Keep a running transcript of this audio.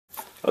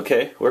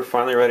Okay, we're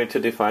finally ready to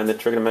define the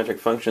trigonometric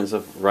functions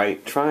of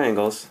right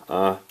triangles.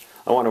 I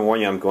want to warn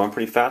you, I'm going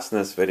pretty fast in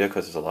this video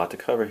because there's a lot to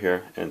cover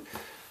here in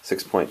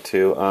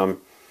 6.2.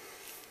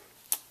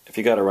 If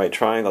you got a right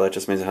triangle, that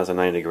just means it has a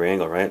 90-degree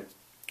angle, right?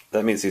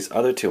 That means these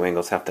other two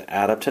angles have to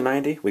add up to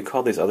 90. We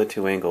call these other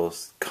two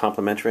angles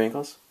complementary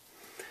angles.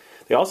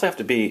 They also have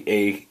to be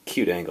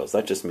acute angles.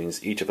 That just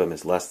means each of them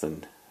is less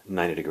than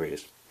 90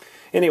 degrees.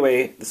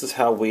 Anyway, this is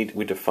how we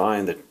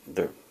define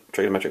the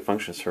trigonometric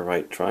functions for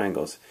right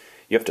triangles.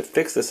 You have to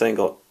fix this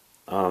angle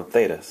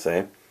theta,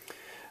 say.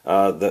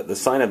 The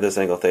sine of this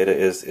angle theta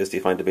is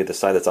defined to be the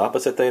side that's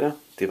opposite theta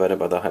divided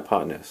by the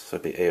hypotenuse, so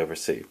it'd be a over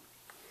c.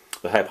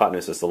 The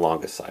hypotenuse is the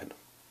longest side.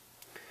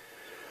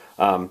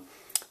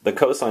 The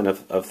cosine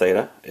of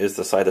theta is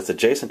the side that's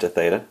adjacent to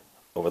theta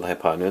over the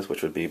hypotenuse,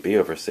 which would be b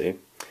over c.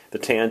 The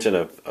tangent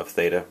of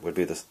theta would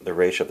be the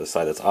ratio of the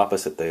side that's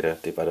opposite theta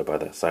divided by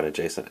the side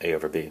adjacent, a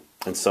over b,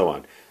 and so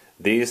on.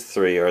 These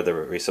three are the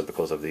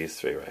reciprocals of these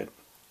three, right?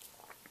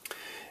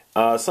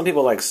 Some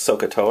people like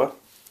SOHCAHTOA.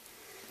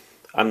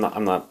 I'm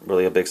not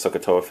really a big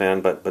SOHCAHTOA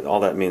fan, but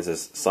all that means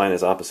is sine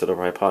is opposite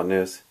over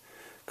hypotenuse,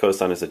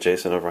 cosine is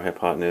adjacent over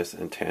hypotenuse,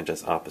 and tangent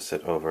is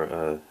opposite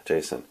over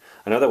adjacent.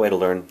 Another way to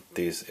learn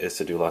these is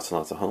to do lots and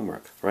lots of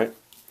homework, right?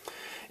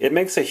 It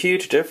makes a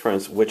huge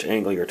difference which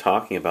angle you're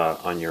talking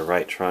about on your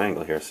right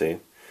triangle here, see?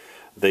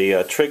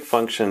 The trig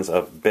functions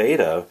of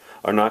beta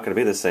are not going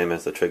to be the same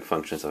as the trig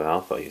functions of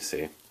alpha, you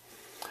see.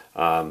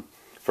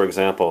 For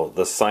example,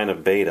 the sine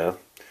of beta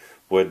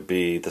would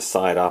be the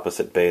side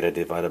opposite beta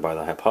divided by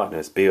the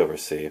hypotenuse, b over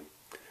c.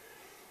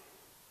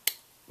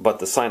 But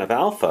the sine of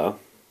alpha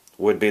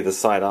would be the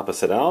side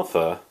opposite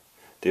alpha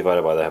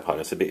divided by the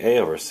hypotenuse, it would be a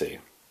over c.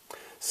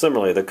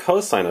 Similarly, the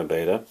cosine of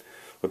beta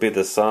would be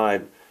the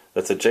side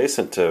that's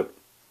adjacent to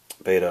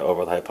beta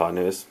over the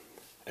hypotenuse,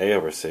 a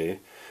over c.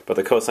 But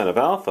the cosine of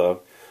alpha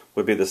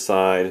would be the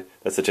side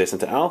that's adjacent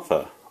to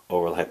alpha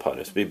over the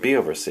hypotenuse, it would be b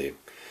over c.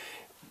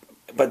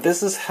 But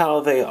this is how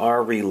they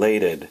are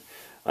related.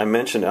 I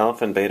mentioned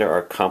alpha and beta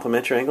are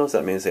complementary angles.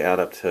 That means they add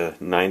up to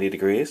 90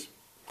 degrees.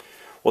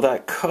 Well,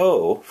 that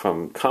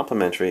from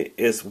complementary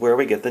is where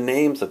we get the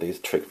names of these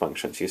trig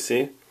functions. You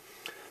see?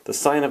 The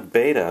sine of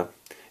beta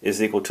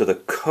is equal to the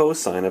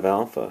cosine of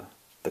alpha.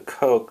 The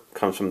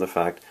comes from the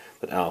fact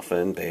that alpha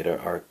and beta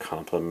are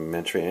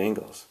complementary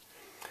angles.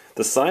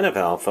 The sine of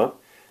alpha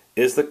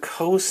is the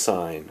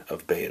cosine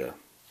of beta.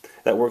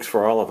 That works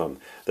for all of them.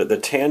 The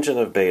tangent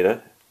of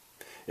beta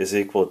is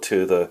equal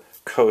to the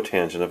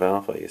cotangent of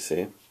alpha, you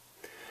see,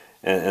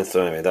 and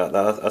so anyway,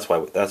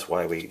 that's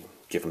why we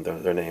give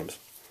them their names.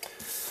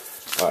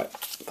 All right,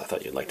 I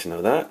thought you'd like to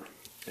know that.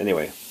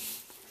 Anyway,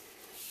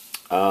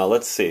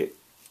 let's see.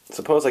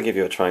 Suppose I give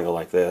you a triangle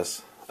like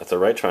this. That's a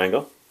right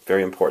triangle.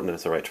 Very important that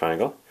it's a right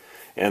triangle,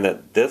 and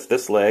that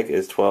this leg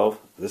is 12,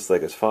 this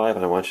leg is 5,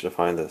 and I want you to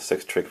find the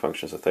 6 trig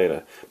functions of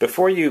theta.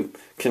 Before you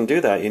can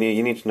do that, you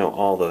need to know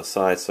all the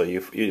sides. So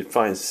you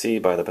find c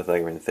by the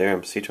Pythagorean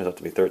theorem. C turns out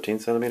to be 13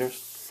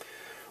 centimeters.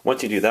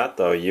 Once you do that,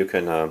 though, you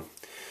can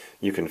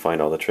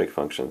find all the trig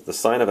functions. The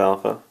sine of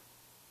alpha,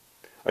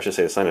 I should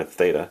say the sine of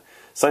theta.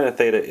 Sine of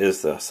theta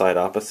is the side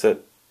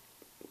opposite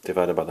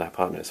divided by the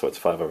hypotenuse, so it's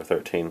 5 over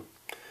 13.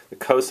 The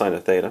cosine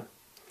of theta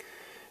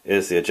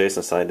is the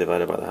adjacent side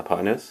divided by the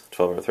hypotenuse,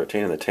 12 over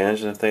 13, and the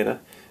tangent of theta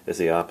is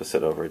the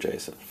opposite over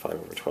adjacent, 5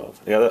 over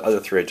 12. The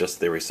other three are just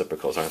the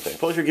reciprocals, aren't they?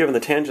 Suppose you're given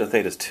the tangent of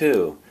theta is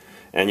 2,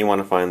 and you want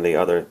to find the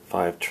other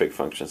 5 trig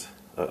functions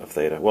of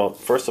theta. Well,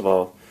 first of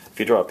all, if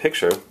you draw a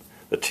picture,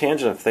 the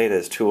tangent of theta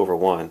is 2 over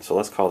 1, so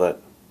let's call that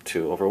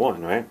 2 over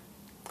 1, right?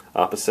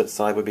 Opposite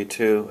side would be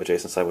 2,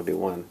 adjacent side would be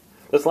 1.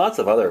 There's lots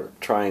of other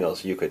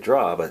triangles you could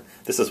draw, but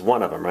this is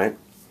one of them, right?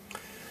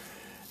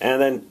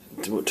 And then,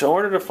 in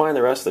order to find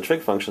the rest of the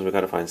trig functions, we've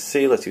got to find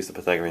c. Let's use the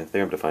Pythagorean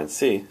theorem to find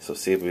c, so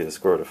c would be the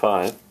square root of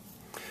 5.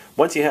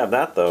 Once you have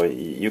that, though,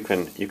 you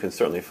can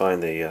certainly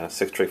find the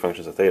 6 trig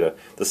functions of theta.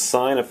 The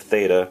sine of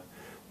theta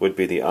would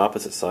be the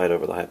opposite side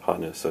over the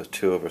hypotenuse, so it's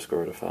 2 over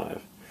square root of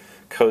 5.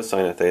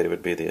 Cosine of theta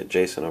would be the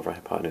adjacent over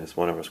hypotenuse,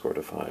 1 over square root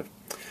of 5.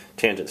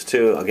 Tangents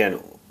 2,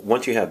 again,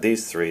 once you have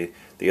these three,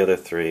 the other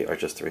three are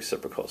just the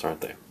reciprocals,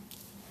 aren't they?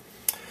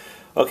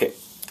 Okay,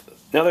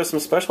 now there's some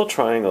special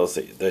triangles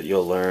that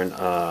you'll learn.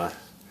 If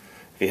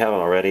you haven't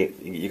already,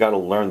 you got to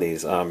learn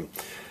these.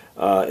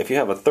 If you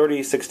have a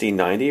 30, 60,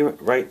 90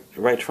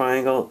 right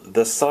triangle,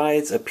 the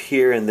sides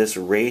appear in this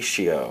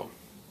ratio.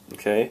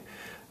 Okay,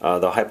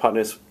 the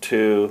hypotenuse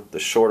 2, the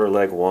shorter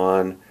leg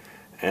 1,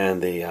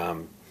 and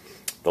the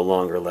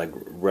longer leg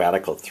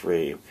radical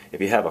 3. If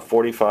you have a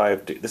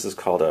 45, this is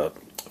called a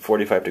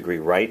 45 degree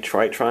right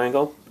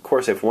triangle. Of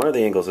course, if one of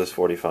the angles is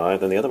 45,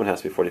 then the other one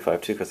has to be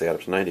 45 too, because they add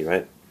up to 90,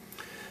 right?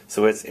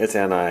 So it's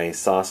an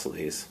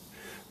isosceles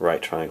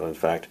right triangle. In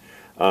fact,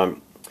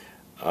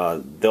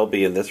 they'll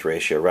be in this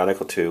ratio,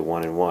 radical 2,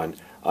 1, and 1.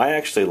 I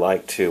actually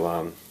like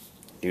to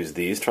use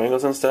these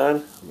triangles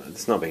instead.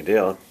 It's no big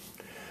deal.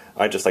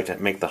 I just like to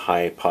make the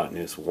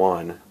hypotenuse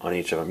 1 on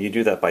each of them. You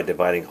do that by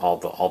dividing all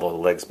the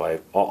legs by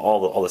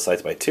all the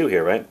sides by 2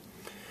 here, right?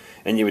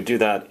 And you would do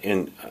that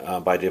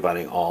by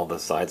dividing all the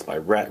sides by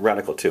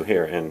radical 2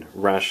 here and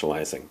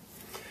rationalizing.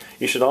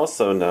 You should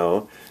also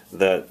know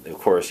that, of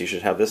course, you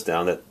should have this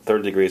down, that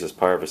 30 degrees is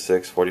pi over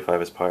 6,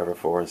 45 is pi over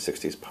 4, and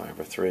 60 is pi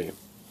over 3.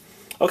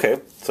 Okay,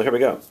 so here we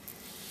go.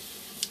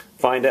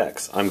 Find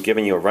x. I'm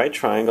giving you a right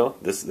triangle.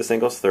 This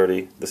angle is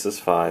 30. This is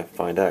 5.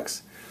 Find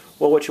x.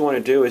 Well, what you want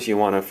to do is you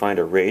want to find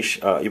a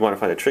ratio. You want to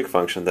find a trig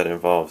function that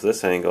involves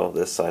this angle,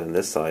 this side, and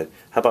this side.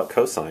 How about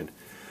cosine?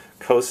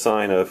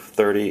 Cosine of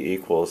 30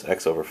 equals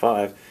x over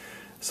 5.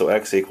 So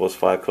x equals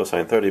 5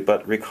 cosine 30.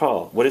 But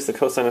recall, what is the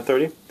cosine of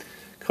 30?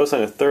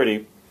 Cosine of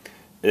 30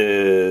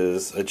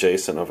 is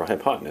adjacent over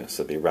hypotenuse.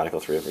 So it'd be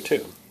radical 3 over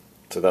 2.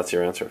 So that's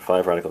your answer,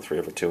 5 radical 3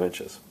 over 2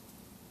 inches.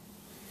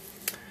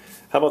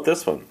 How about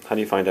this one? How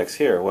do you find x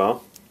here?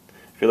 Well,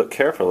 if you look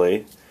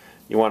carefully,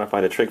 you want to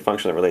find a trig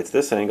function that relates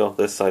this angle,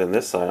 this side, and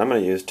this side. I'm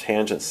going to use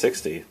tangent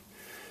 60.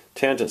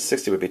 Tangent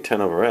 60 would be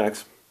 10 over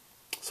x.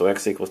 So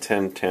x equals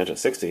 10 tangent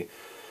 60.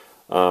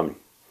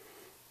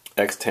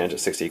 X tangent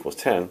 60 equals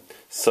 10.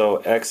 So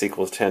x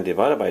equals 10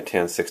 divided by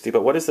tan 60.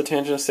 But what is the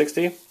tangent of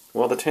 60?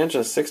 Well, the tangent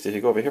of 60, if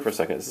you go over here for a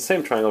second, it's the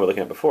same triangle we were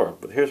looking at before.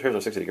 But here's our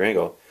 60-degree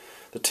angle.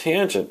 The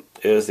tangent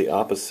is the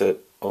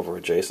opposite over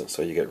adjacent.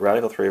 So you get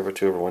radical 3 over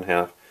 2 over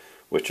 1/2,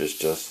 which is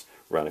just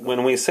radical.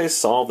 When we say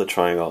solve the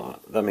triangle,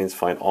 that means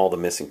find all the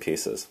missing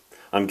pieces.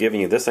 I'm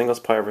giving you this angle is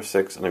pi over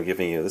 6, and I'm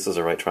giving you this is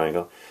a right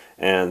triangle,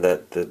 and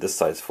that this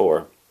side's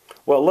 4.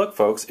 Well, look,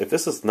 folks, if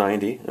this is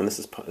 90, and this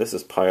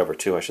is pi over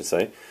 2, I should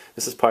say,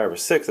 this is pi over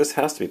 6, this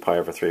has to be pi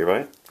over 3,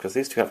 right? Because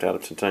these two have to add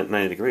up to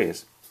 90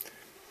 degrees.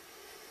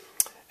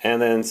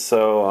 And then,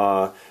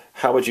 so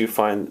how would you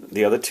find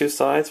the other two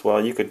sides?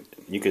 Well, you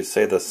could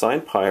say the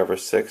sine pi over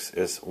 6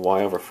 is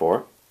y over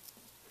 4,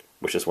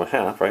 which is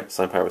 1/2, right?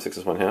 Sine pi over 6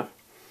 is 1/2.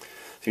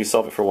 So you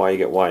solve it for y, you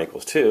get y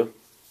equals 2.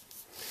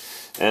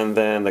 And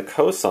then the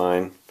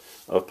cosine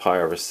of pi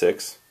over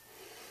 6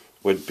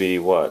 would be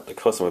what? The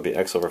cosine would be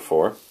x over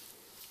 4,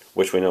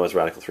 which we know is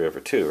radical 3 over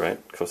 2, right?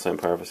 Cosine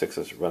pi over 6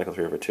 is radical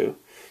 3 over 2.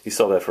 You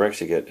solve that for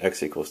x, you get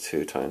x equals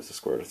 2 times the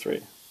square root of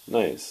 3.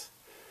 Nice.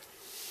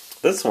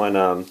 This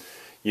one,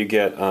 you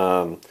get,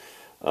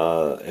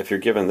 if you're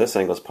given this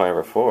angle is pi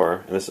over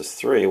 4, and this is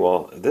 3,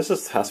 well,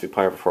 has to be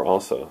pi over 4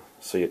 also.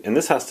 So and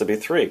this has to be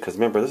 3, because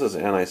remember, this is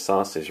an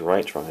isosceles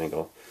right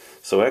triangle.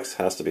 So x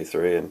has to be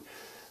 3, and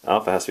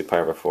alpha has to be pi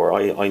over 4.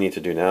 All you need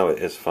to do now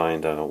is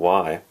find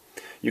y.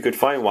 You could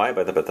find y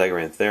by the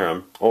Pythagorean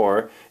theorem,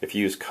 or if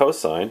you use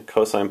cosine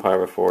pi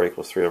over 4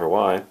 equals 3 over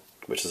y,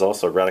 which is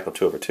also radical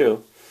 2 over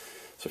 2.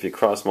 So if you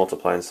cross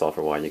multiply and solve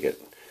for y, you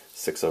get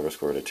 6 over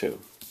square root of 2.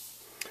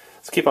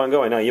 Let's keep on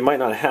going. Now, you might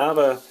not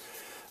have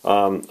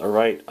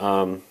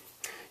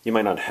you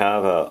might not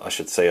have I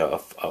should say,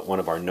 one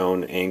of our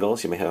known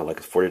angles. You may have like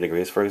 40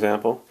 degrees, for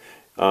example.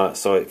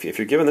 So if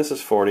you're given this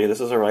is 40,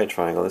 this is a right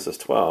triangle, this is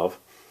 12,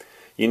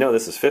 you know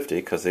this is 50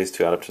 because these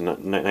two add up to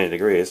 90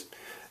 degrees.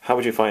 How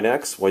would you find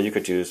x? Well, you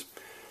could use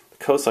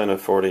cosine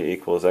of 40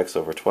 equals x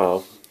over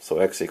 12, so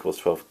x equals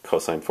 12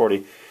 cosine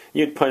 40.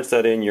 You'd punch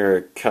that in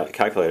your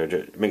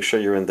calculator. Make sure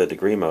you're in the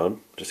degree mode.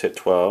 Just hit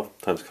 12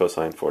 times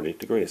cosine 40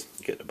 degrees.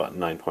 You get about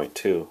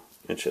 9.2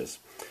 inches.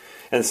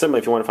 And similarly,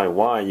 if you want to find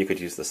y, you could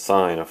use the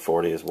sine of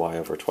 40 as y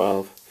over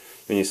 12.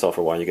 When you solve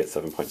for y, you get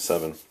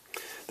 7.7.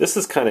 This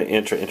is kind of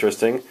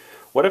interesting.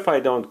 What if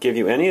I don't give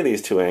you any of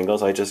these two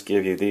angles, I just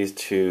give you these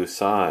two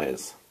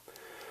sides?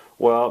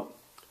 Well,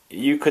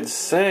 you could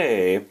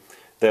say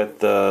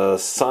that the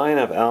sine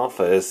of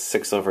alpha is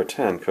 6 over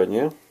 10, couldn't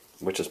you?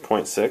 Which is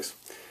 0.6.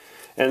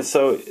 And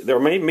so there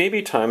may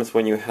be times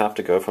when you have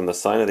to go from the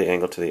sine of the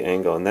angle to the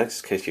angle. In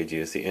this case, you'd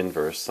use the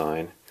inverse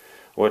sine.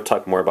 We'll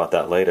talk more about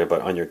that later,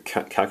 but on your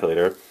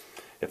calculator,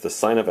 if the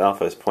sine of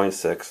alpha is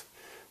 0.6,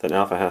 then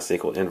alpha has to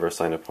equal inverse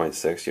sine of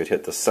 0.6. You'd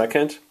hit the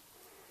second,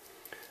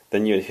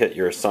 then you'd hit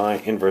your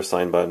inverse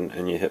sine button,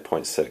 and you hit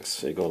 0.6.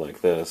 So you go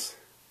like this.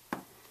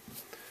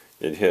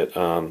 You'd hit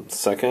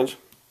second,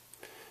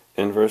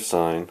 inverse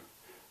sine,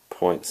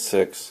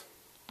 0.6,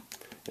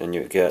 and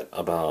you get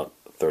about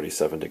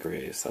 37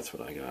 degrees. That's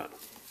what I got.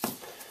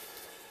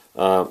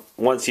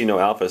 Once you know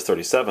alpha is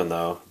 37,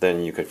 though,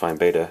 then you could find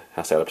beta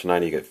has to add up to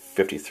 90, you get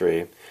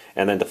 53.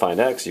 And then to find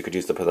x, you could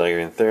use the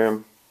Pythagorean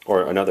theorem,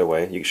 or another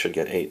way, you should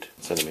get 8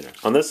 centimeters.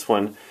 On this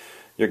one,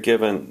 you're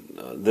given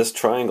this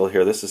triangle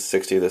here, this is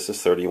 60, this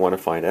is 30, you want to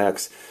find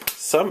x.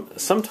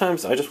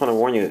 Sometimes, I just want to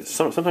warn you,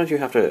 sometimes you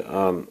have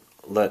to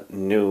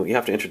you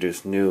have to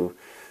introduce new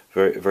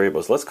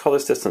variables. Let's call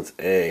this distance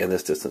a and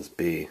this distance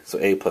b. So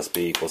a plus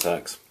b equals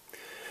x.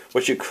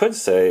 What you could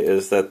say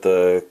is that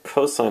the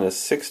cosine of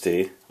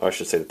 60, or I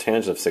should say the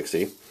tangent of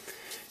 60,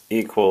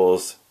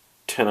 equals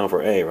 10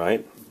 over a,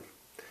 right?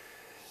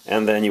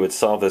 And then you would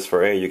solve this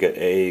for a, you get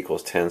a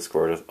equals 10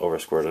 over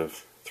square root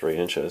of 3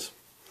 inches.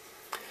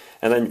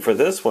 And then for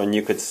this one,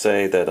 you could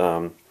say that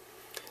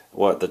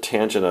the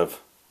tangent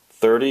of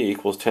 30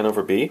 equals 10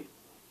 over b.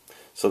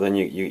 So then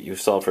you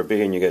solve for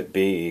b and you get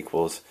b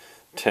equals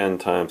 10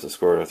 times the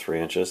square root of 3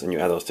 inches, and you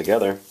add those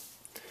together,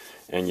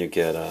 and you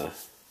get,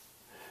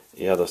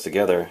 you add those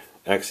together,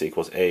 x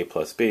equals a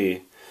plus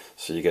b.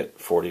 So you get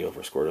 40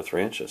 over square root of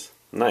 3 inches.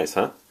 Nice,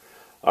 huh?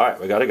 All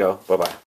right, we got to go. Bye-bye.